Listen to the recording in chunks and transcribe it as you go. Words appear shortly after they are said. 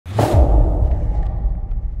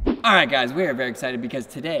All right, guys, we are very excited because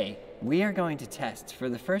today we are going to test for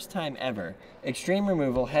the first time ever extreme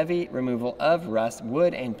removal, heavy removal of rust,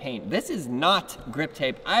 wood, and paint. This is not grip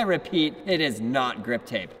tape. I repeat, it is not grip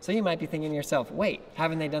tape. So you might be thinking to yourself, wait,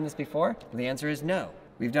 haven't they done this before? Well, the answer is no.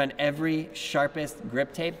 We've done every Sharpest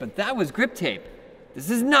grip tape, but that was grip tape.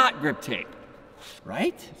 This is not grip tape.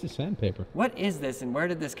 Right? It's a sandpaper. What is this and where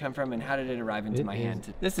did this come from and how did it arrive into my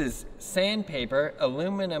hand? This is Sandpaper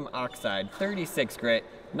aluminum oxide 36 grit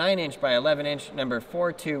 9" by 11", number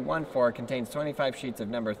 4214, contains 25 sheets of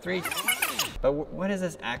number 3. But what is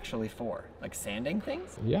this actually for? Like sanding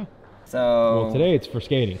things? Yeah. So well, today it's for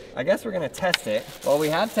skating. I guess we're gonna test it. Well, we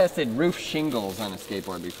have tested roof shingles on a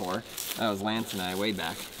skateboard before. That was Lance and I way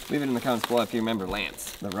back. Leave it in the comments below if you remember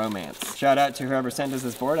Lance, the romance. Shout out to whoever sent us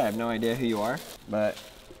this board. I have no idea who you are, but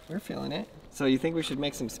we're feeling it. So you think we should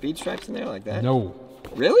make some speed stripes in there like that? No.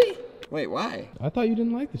 Really? Wait, why? I thought you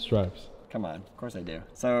didn't like the stripes. Come on, of course I do.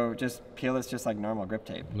 So just peel this just like normal grip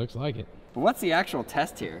tape. Looks like it. But what's the actual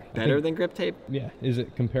test here? Better than grip tape? Yeah, is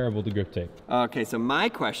it comparable to grip tape? Okay, so my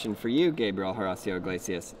question for you, Gabriel Horacio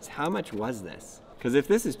Iglesias, is how much was this? Because if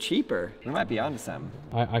this is cheaper, we might be onto something.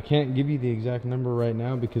 I can't give you the exact number right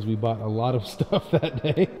now because we bought a lot of stuff that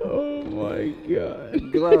day. Oh my God.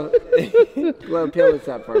 Glow, peel this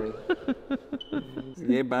up for me.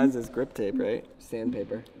 Gabe buys this grip tape, right?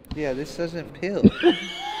 Sandpaper. Yeah, this doesn't peel.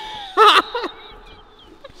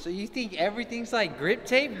 So you think everything's like grip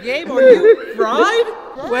tape, Gabe? Are you fried?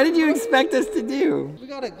 What did you expect us to do? We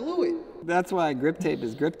gotta glue it. That's why grip tape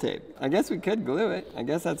is grip tape. I guess we could glue it. I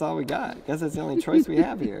guess that's all we got. I guess that's the only choice we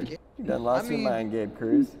have here. You done lost your mind, Gabe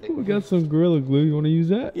Cruz. We got some Gorilla Glue. You want to use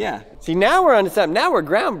that? Yeah. See, now we're onto something. Now we're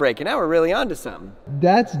groundbreaking. Now we're really onto something.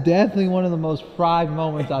 That's definitely one of the most fried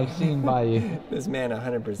moments I've seen by you. This man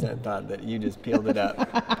 100% thought that you just peeled it up.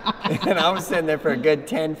 And I was sitting there for a good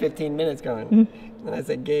 10, 15 minutes going, and I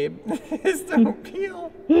said, Gabe, this don't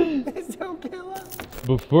peel. This don't peel up.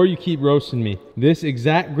 Before you keep roasting me, this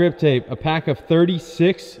exact grip tape, a pack of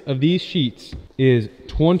 36 of these sheets, is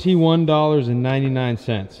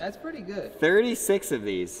 $21.99. That's pretty good. 36 of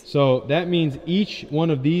these. So that means each one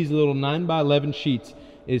of these little 9x11 sheets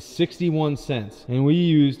is 61 cents. And we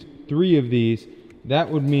used 3 of these. That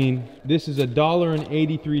would mean this is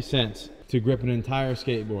 $1.83 to grip an entire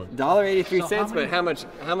skateboard. $1.83, but how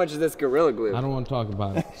much is this Gorilla Glue? I don't want to talk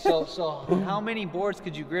about it. So how many boards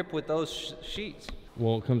could you grip with those sheets?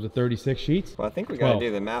 Well, it comes with 36 sheets. Well, I think we got to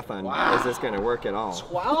do the math on is this going to work at all?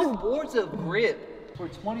 12 boards of grip for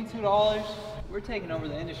 $22. We're taking over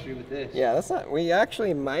the industry with this. Yeah, that's not, we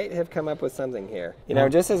actually might have come up with something here. You know,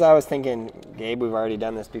 just as I was thinking, Gabe, we've already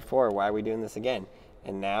done this before. Why are we doing this again?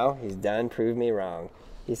 And now he's done proved me wrong.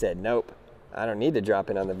 He said, nope, I don't need to drop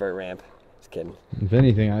in on the vert ramp. Just kidding. If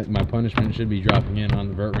anything, my punishment should be dropping in on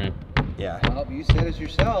the vert ramp. Yeah. Well, you said it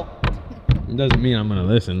yourself. It doesn't mean I'm going to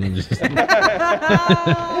listen. I'm just... The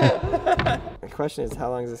question is, how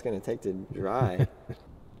long is this going to take to dry?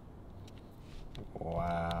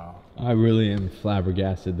 Wow. I really am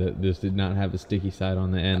flabbergasted that this did not have a sticky side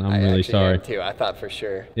on the end. I'm really sorry. I actually am too. I thought for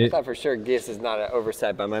sure. I thought for sure this is not an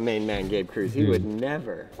oversight by my main man, Gabe Cruz. He would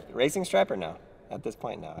never. Racing stripe or no? At this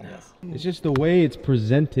point now, I guess. It's just the way it's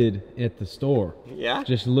presented at the store. Yeah?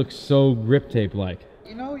 Just looks so grip tape-like.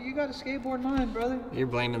 You know, you got a skateboard mind, brother. You're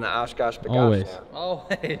blaming the Oshkosh Bagosh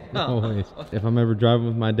Always. now. Always. If I'm ever driving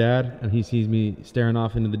with my dad and he sees me staring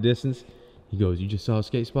off into the distance, he goes, "You just saw a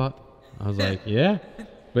skate spot?" I was like, "Yeah."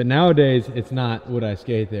 But nowadays, it's not would I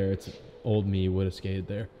skate there. It's old me would have skated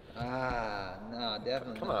there. Ah, no,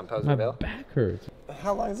 definitely. Come on, Poser My Bill. back hurts.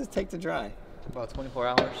 How long does this take to dry? About 24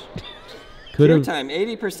 hours. Cure time,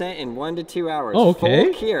 80% in 1 to 2 hours. Oh, okay.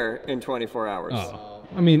 Full cure in 24 hours. Oh.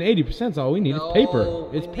 I mean, 80% is all we need. No, It's paper.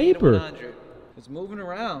 It's paper. 100. It's moving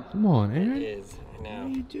around. Come on, Aaron. It is. I know. What are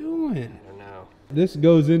you doing? I don't know. This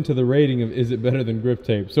goes into the rating of is it better than grip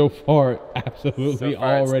tape? So far, absolutely So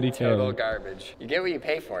far, already it's total failing. garbage. You get what you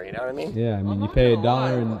pay for, you know what I mean? Yeah, I mean, I'm you not pay gonna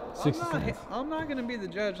lie. $1.60. I'm not going to be the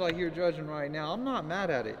judge like you're judging right now. I'm not mad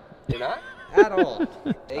at it. You're not? At all.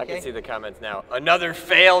 I can see the comments now. Another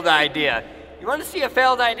failed idea. You want to see a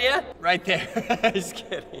failed idea? Right there. Just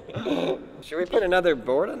kidding. Should we put another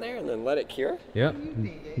board on there and then let it cure? Yep,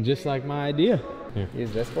 just like my idea. Here.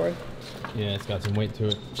 Use this board? Yeah, it's got some weight to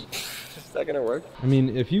it. Is that gonna work? I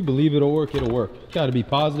mean, if you believe it'll work, it'll work. It's got to be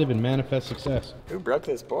positive and manifest success. Who broke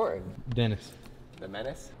this board? Dennis. The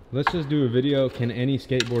Menace? Let's just do a video. Can any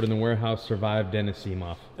skateboard in the warehouse survive Dennis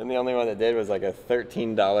Seamoff? And the only one that did was like a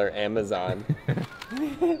 $13 Amazon.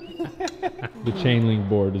 The chain link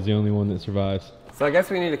board is the only one that survives. So I guess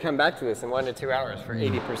we need to come back to this in 1 to 2 hours for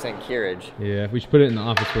 80% curage. Yeah, we should put it in the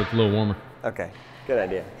office where it's a little warmer. Okay, good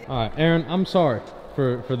idea. All right, Aaron, I'm sorry.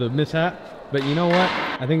 for the mishap. But you know what?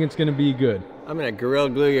 I think it's gonna be good. I'm gonna Gorilla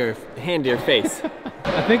Glue your hand to your face.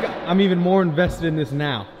 I think I'm even more invested in this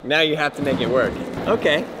now. Now you have to make it work.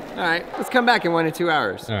 Okay, all right, let's come back in 1 to 2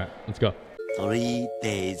 hours. All right, let's go. 3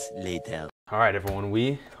 days later. All right, everyone,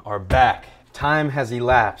 we are back. Time has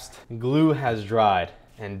elapsed, glue has dried,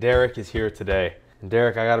 and Derek is here today. And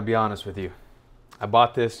Derek, I gotta be honest with you. I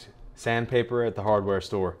bought this sandpaper at the hardware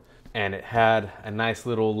store, and it had a nice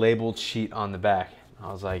little labeled sheet on the back.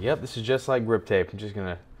 I was like, yep, this is just like grip tape. I'm just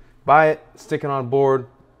gonna buy it, stick it on board,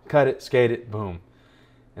 cut it, skate it, boom.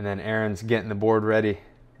 And then Aaron's getting the board ready,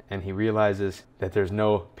 and he realizes that there's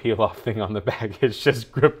no peel off thing on the back. It's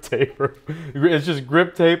just grip tape. It's just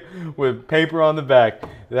grip tape with paper on the back.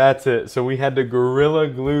 That's it. So we had to Gorilla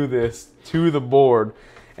Glue this to the board,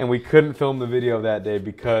 and we couldn't film the video that day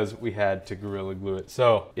because we had to Gorilla Glue it.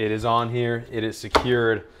 So it is on here, it is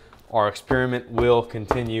secured. Our experiment will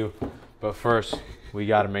continue, but first we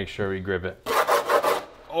gotta make sure we grip it.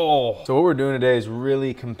 Oh. So what we're doing today is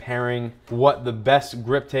really comparing what the best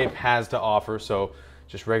grip tape has to offer. So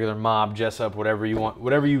just regular mob, Jessup, whatever you want,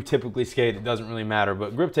 whatever you typically skate, it doesn't really matter.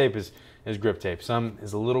 But grip tape is grip tape. Some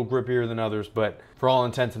is a little grippier than others, but for all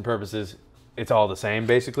intents and purposes, it's all the same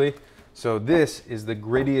basically. So this is the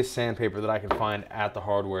grittiest sandpaper that I can find at the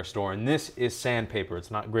hardware store. And this is sandpaper. It's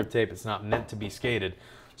not grip tape. It's not meant to be skated.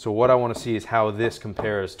 So what I want to see is how this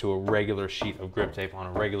compares to a regular sheet of grip tape on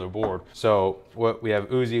a regular board. So what we have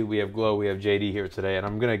Uzi, we have Glow, we have JD here today, and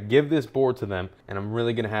I'm gonna give this board to them, and I'm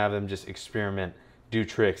really gonna have them just experiment, do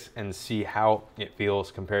tricks, and see how it feels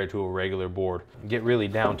compared to a regular board. Get really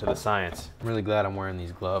down to the science. I'm really glad I'm wearing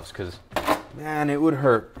these gloves because, man, it would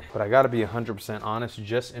hurt. But I gotta be 100% honest,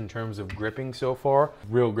 just in terms of gripping so far,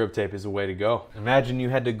 real grip tape is the way to go. Imagine you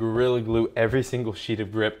had to Gorilla Glue every single sheet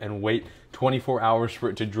of grip and wait 24 hours for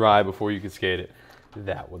it to dry before you could skate it.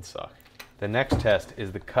 That would suck. The next test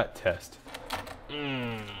is the cut test.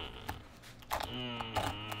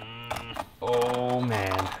 Oh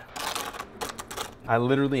man. I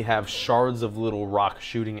literally have shards of little rock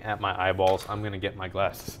shooting at my eyeballs. I'm gonna get my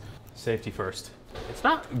glasses. Safety first. It's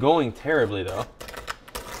not going terribly though.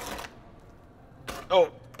 Oh.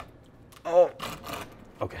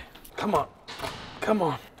 Okay, come on, come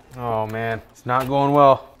on. Oh man, it's not going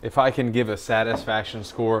well. If I can give a satisfaction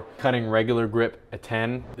score, cutting regular grip a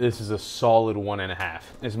 10, this is a solid 1.5.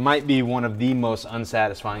 This might be one of the most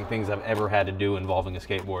unsatisfying things I've ever had to do involving a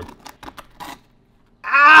skateboard.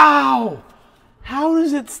 Ow! How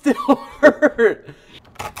does it still hurt?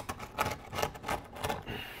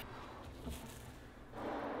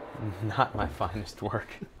 Not my finest work.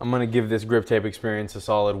 I'm gonna give this grip tape experience a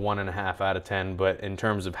solid 1.5 out of 10, but in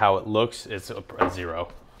terms of how it looks, it's a 0.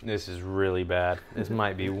 This is really bad. This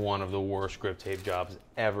might be one of the worst grip tape jobs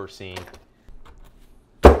ever seen.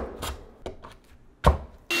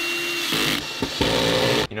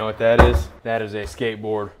 You know what that is? That is a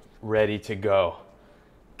skateboard ready to go.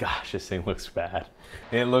 Gosh, this thing looks bad.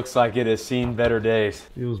 It looks like it has seen better days.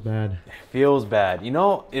 Feels bad. It feels bad. You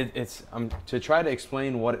know, it's to try to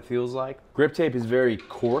explain what it feels like. Grip tape is very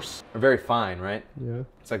coarse, or very fine, right? Yeah.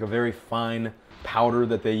 It's like a very fine powder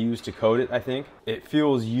that they use to coat it, I think. It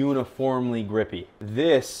feels uniformly grippy.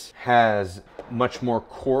 This has much more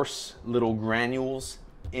coarse little granules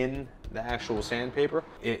in the actual sandpaper.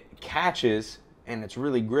 It catches and it's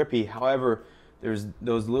really grippy. However, there's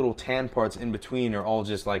those little tan parts in between are all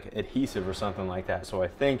just like adhesive or something like that. So I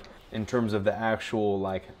think in terms of the actual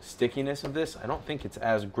like stickiness of this, I don't think it's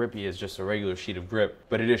as grippy as just a regular sheet of grip,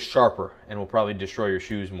 but it is sharper and will probably destroy your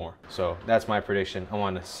shoes more. So that's my prediction. I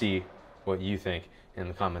want to see what you think in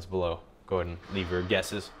the comments below. Go ahead and leave your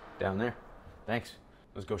guesses down there. Thanks.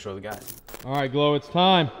 Let's go show the guys. All right, Glow, it's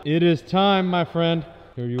time. It is time, my friend.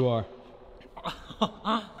 Here you are.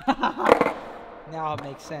 Now it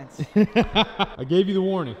makes sense. I gave you the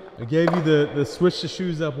warning. I gave you the switch the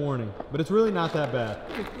shoes up warning, but it's really not that bad.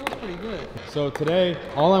 It feels pretty good. So today,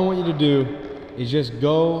 all I want you to do is just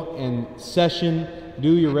go and session,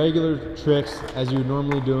 do your regular tricks as you would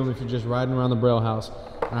normally do them if you're just riding around the Braille house.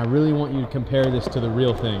 And I really want you to compare this to the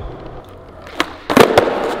real thing.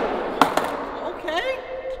 Okay,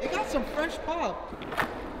 it got some fresh pop.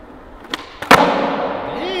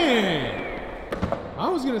 Dang! I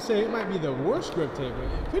was gonna say it might be the worst grip tape, but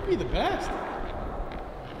it could be the best.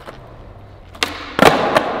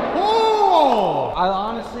 Oh!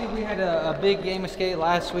 Honestly, we had a big game of skate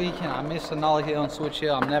last week, and I missed the nollie hill and switch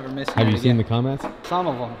hill. I'm never missing it Have you again. seen the comments? Some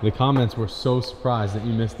of them. The comments were so surprised that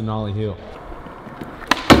you missed the nollie heel.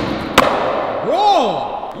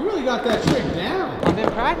 Whoa! You really got that trick down. I've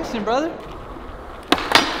been practicing, brother.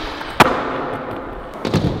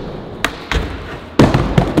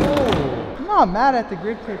 Whoa! Come not mad at the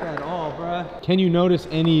grip tape at all, bruh. Can you notice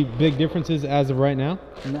any big differences as of right now?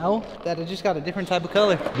 No, that it just got a different type of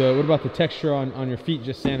color. What about the texture on your feet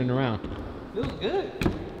just standing around? Feels good.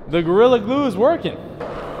 The Gorilla Glue is working.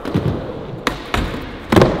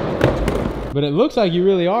 But it looks like you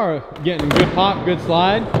really are getting good pop, good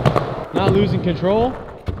slide, not losing control.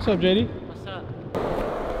 What's up, JD? What's up?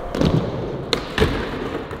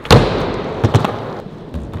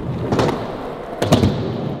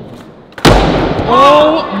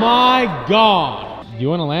 Oh my God. Do you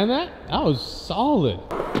want to land that? That was solid.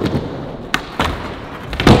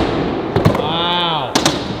 Wow.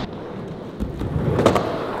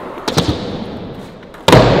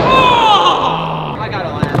 I gotta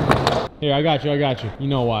land. Here, I got you, I got you. You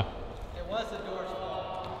know why. It was the door's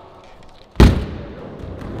fault.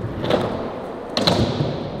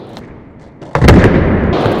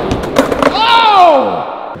 Oh!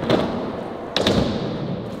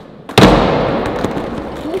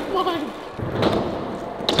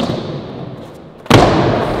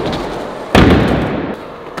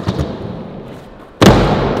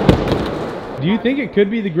 Do you think it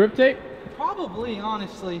could be the grip tape? Probably,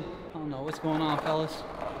 honestly. I don't know what's going on, fellas.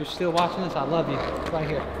 If you're still watching this, I love you. It's right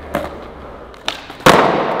here.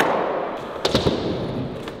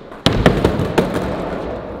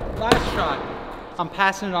 Last shot. I'm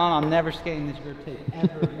passing it on. I'm never skating this grip tape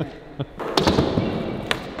ever again.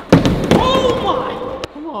 Oh my!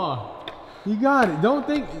 Come on. You got it. Don't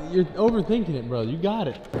think you're overthinking it, bro. You got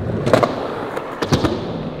it.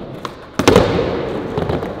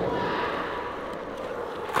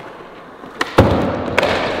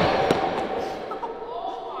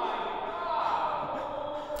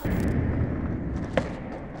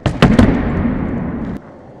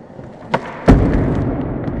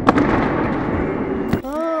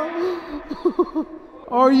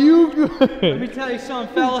 Are you good? Let me tell you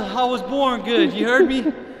something, fella. I was born good. You heard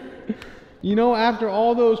me? You know, after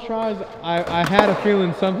all those tries, I had a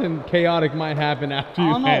feeling something chaotic might happen after you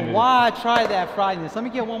I don't landed know it. why I tried that Friday. Let me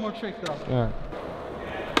get one more trick, though. All right.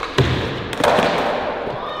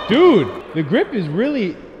 Dude, the grip is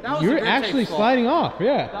really, That was the you're grip actually tape's fault. sliding off,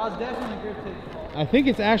 yeah. That was definitely the grip tape's fault. I think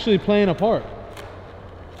it's actually playing a part.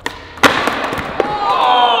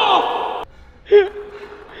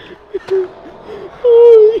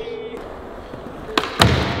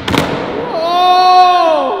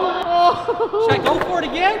 Should I go for it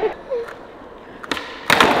again?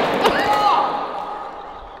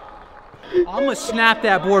 I'm gonna snap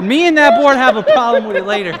that board. Me and that board have a problem with it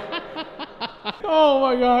later. Oh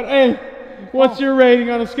my God, hey, what's your rating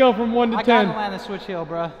on a scale from 1 to I 10? gotta land a switch hill,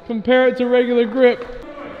 bruh. Compare it to regular grip.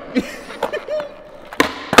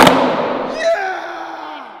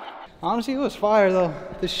 Honestly, it was fire though.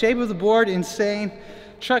 The shape of the board, insane.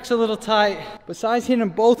 Truck's a little tight. Besides hitting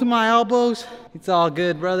both of my elbows, it's all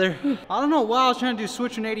good, brother. I don't know why I was trying to do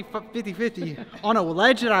switch 180 50-50 on a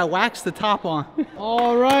ledge that I waxed the top on.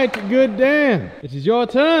 All right, good Dan. It is your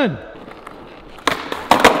turn.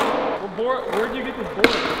 Where'd you get this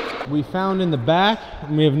board? We found in the back,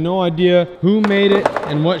 and we have no idea who made it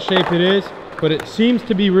and what shape it is, but it seems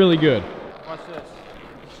to be really good. Watch this.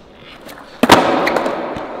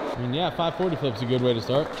 I mean, yeah, 540 flip's a good way to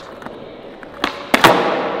start.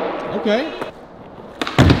 Okay.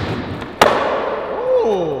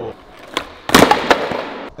 Oh.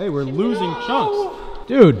 Hey, we're losing chunks.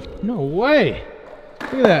 Dude, no way.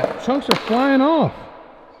 Look at that. Chunks are flying off.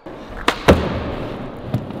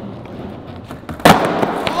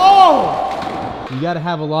 Oh! You gotta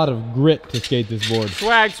have a lot of grit to skate this board.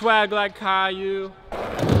 Swag like Caillou.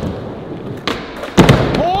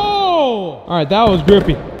 Oh! All right, that was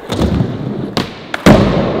grippy.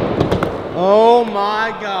 Oh my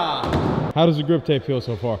God. How does the grip tape feel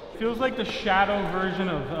so far? Feels like the shadow version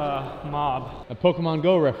of Mob. A Pokemon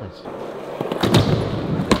Go reference.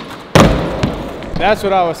 That's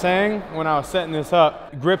what I was saying when I was setting this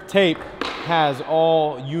up. Grip tape has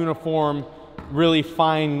all uniform, really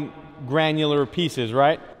fine granular pieces,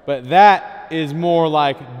 right? But that is more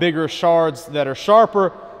like bigger shards that are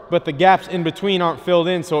sharper, but the gaps in between aren't filled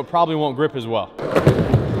in, so it probably won't grip as well.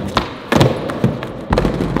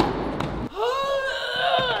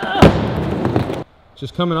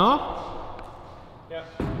 Just coming off? Yeah.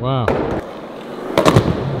 Wow.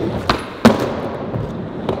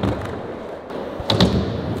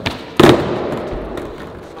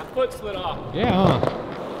 My foot slid off. Yeah, huh?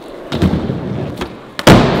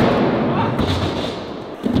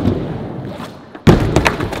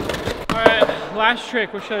 All right, last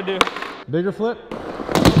trick. What should I do? Bigger flip?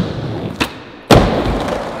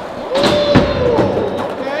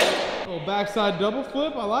 Okay. Little backside double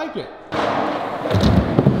flip, I like it.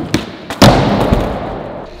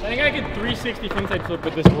 think I could 360 frontside flip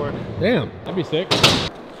with this board. Damn, that'd be sick.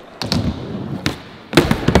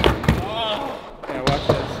 Yeah, watch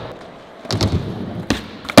this.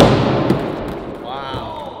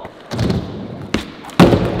 Wow.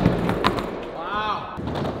 Wow.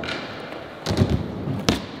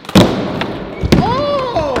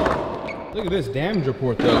 Oh! Look at this damage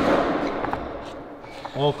report though.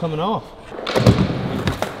 All coming off.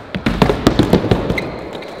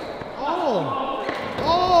 Oh!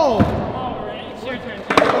 Oh! All right, it's your turn.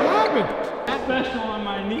 What happened? Special on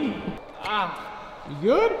my knee. You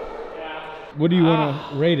good? Yeah. What do you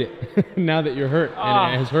want to rate it now that you're hurt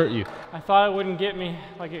and it has hurt you? I thought it wouldn't get me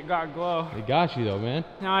like it got Glow. It got you though, man.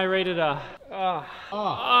 Now I rated a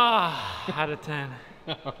out of 10.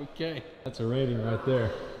 Okay. That's a rating right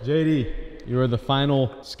there. JD, you are the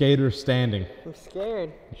final skater standing. I'm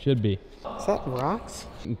scared. You should be. Is that rocks?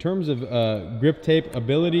 In terms of grip tape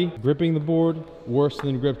ability, gripping the board, worse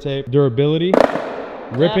than grip tape. Durability,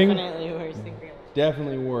 ripping, Definitely worse than grip.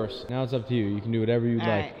 definitely worse. Now it's up to you. You can do whatever you'd like.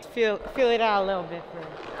 Alright, feel it out a little bit first.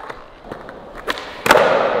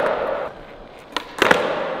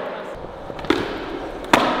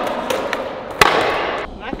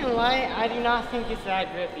 I'm not gonna lie, I do not think it's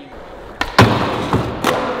that grippy.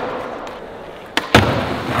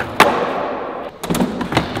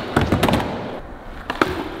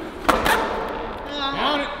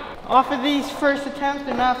 Off of these first attempts,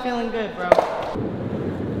 they're not feeling good, bro.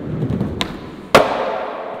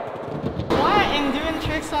 What? And doing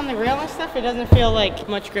tricks on the rail and stuff, it doesn't feel like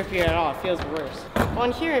much grippier at all. It feels worse.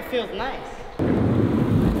 On here, it feels nice.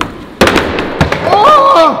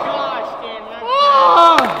 Oh! Gosh, damn,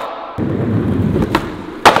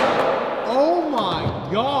 Oh my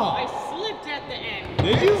God! I slipped at the end.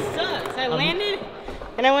 Did you? It sucks. I landed,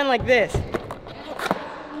 and I went like this.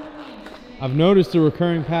 I've noticed a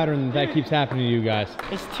recurring pattern that keeps happening to you guys.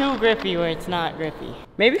 It's too grippy where it's not grippy.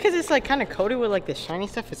 Maybe because it's like kind of coated with like the shiny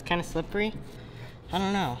stuff, it's kind of slippery. I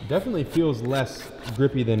don't know. Definitely feels less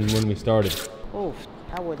grippy than when we started. Oh,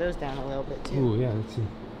 I wore those down a little bit too. Ooh, yeah, let's see.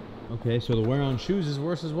 Okay, so the wear on shoes is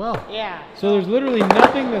worse as well. Yeah. So there's literally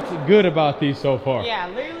nothing that's good about these so far. Yeah,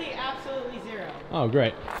 literally absolutely zero. Oh,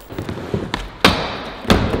 great.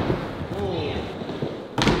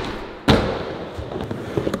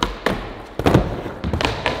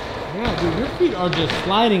 Yeah, dude, your feet are just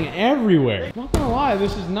sliding everywhere. Not gonna lie,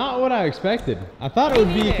 this is not what I expected. I thought it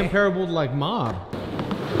would be comparable to like Mob.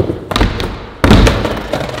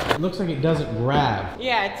 It looks like it doesn't grab.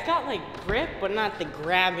 Yeah, it's got like grip, but not the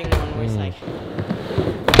grabbing one where it's like...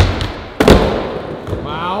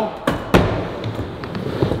 Wow.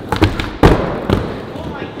 Oh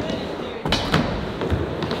my goodness, dude.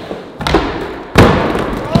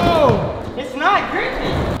 Oh! It's not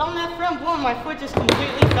grippy. On that front board, my foot just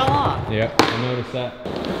completely fell off. Yep, I noticed that.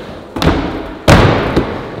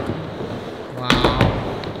 Wow.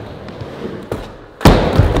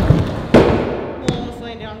 Almost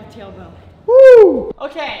laying down the tailbone. Woo!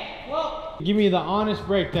 Okay, well... Give me the honest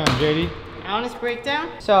breakdown, JD. Honest breakdown.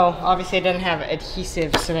 So obviously it doesn't have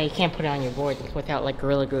adhesive, so that you can't put it on your board without like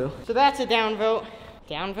Gorilla Glue. So that's a down vote.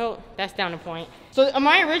 Down vote? That's down a point. So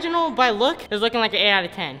my original by look is looking like an 8 out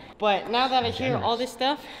of 10. But now that I hear all this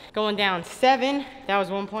stuff, going down 7, that was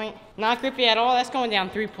 1 point. Not grippy at all, that's going down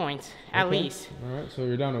 3 points, at least. All right, so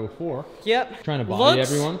you're down to a 4. Yep. Trying to body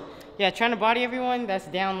everyone? Yeah, trying to body everyone, that's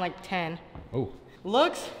down like 10. Oh.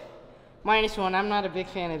 Looks, -1, I'm not a big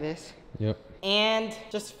fan of this. Yep. And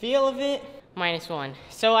just feel of it, -1.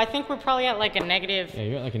 So I think we're probably at like a negative. Yeah,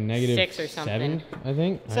 you're at like a negative 6 or something. 7, I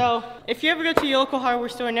think. So if you ever go to your local hardware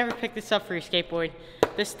store, never pick this up for your skateboard.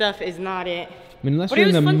 This stuff is not it. I mean, unless But you're it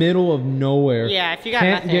in the was fun. middle of nowhere. Yeah, if you got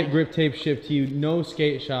can't nothing. get grip tape shipped to you, no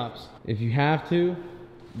skate shops. If you have to,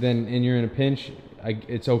 then and you're in a pinch,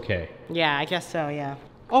 it's okay. Yeah, I guess so, yeah.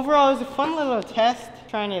 Overall, it was a fun little test,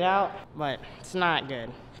 trying it out, but it's not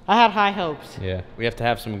good. I had high hopes. Yeah, we have to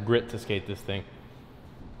have some grit to skate this thing.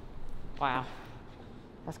 Wow,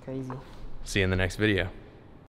 that's crazy. See you in the next video.